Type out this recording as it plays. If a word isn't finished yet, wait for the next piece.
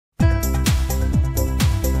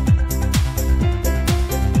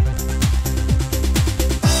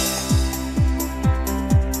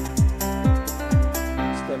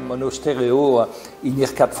MonoStereo in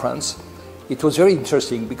IRCAD France. It was very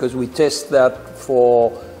interesting because we test that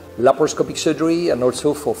for laparoscopic surgery and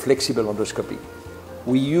also for flexible endoscopy.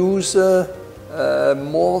 We use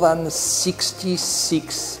more than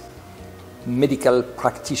 66 medical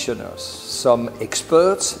practitioners, some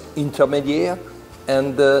experts, intermediate,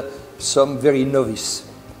 and some very novice.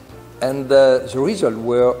 And the results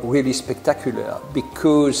were really spectacular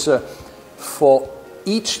because for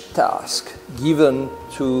each task given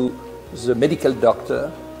to the medical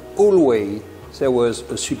doctor, always there was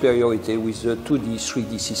a superiority with the 2D,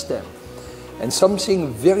 3D system. And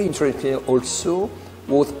something very interesting also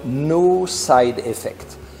was no side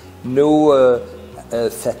effect, no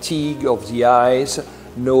fatigue of the eyes,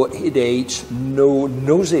 no headache, no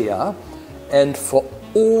nausea. And for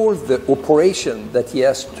all the operation that he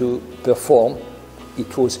has to perform,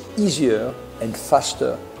 it was easier and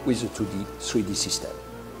faster with the 2D, 3D system.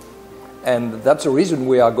 And that's the reason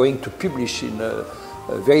we are going to publish in a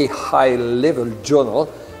very high-level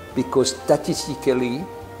journal, because statistically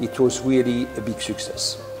it was really a big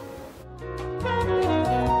success.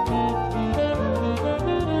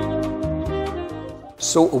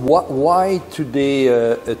 So why today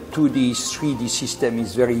a 2D, 3D system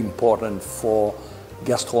is very important for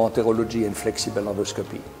gastroenterology and flexible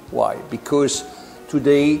endoscopy? Why? Because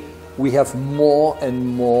today we have more and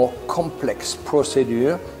more complex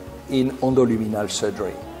procedure in endoluminal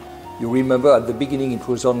surgery. You remember at the beginning it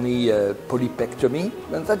was only polypectomy,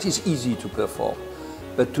 and that is easy to perform.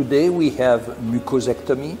 But today we have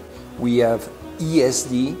mucosectomy, we have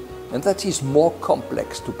ESD, and that is more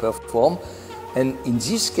complex to perform. And in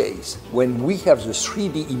this case, when we have the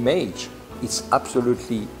 3D image, it's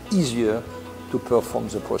absolutely easier to perform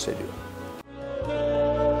the procedure.